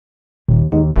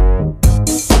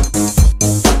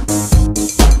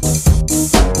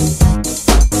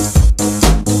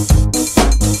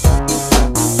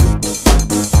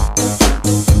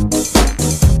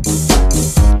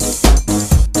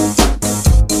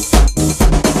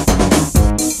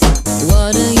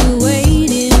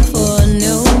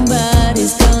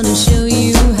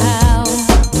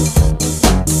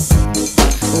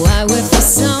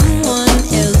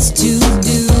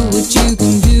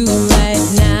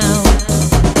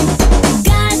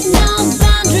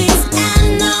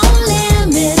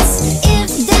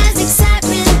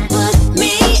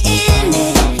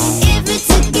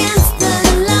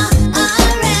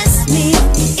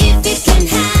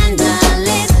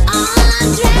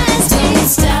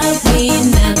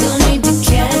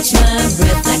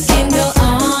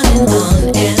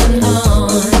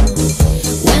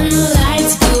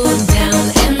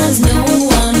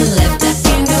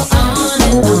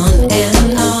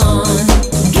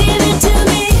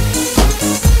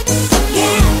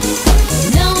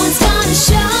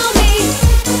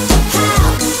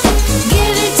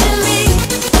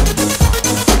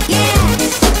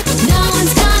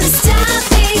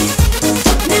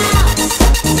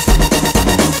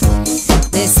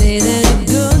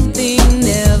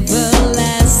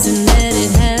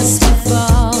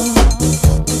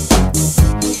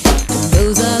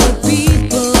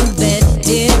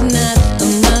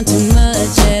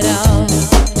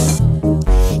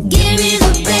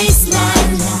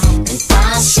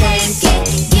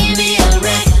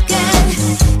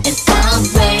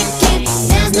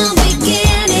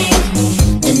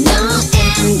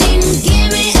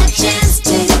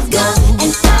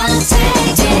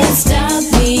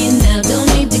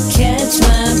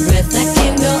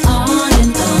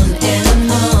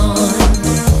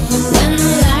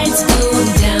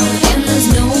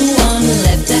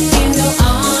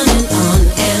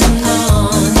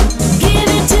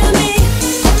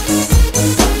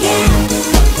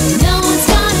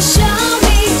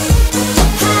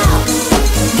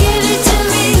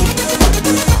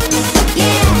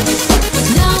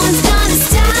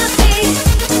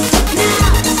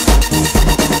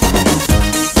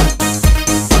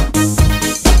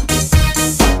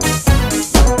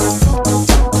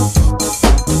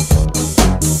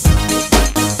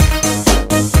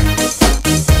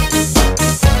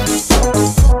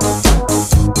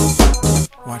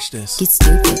Watch this. Get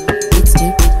stupid, get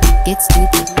stupid, get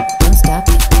stupid, don't stop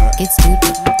it. Get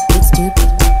stupid, get stupid,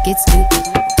 get stupid,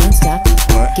 don't stop it.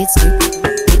 Get stupid,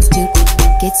 get stupid,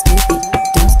 get stupid,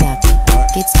 don't stop it.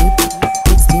 Get stupid,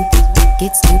 get stupid,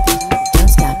 get stupid, don't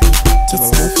stop it. Get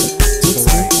stupid.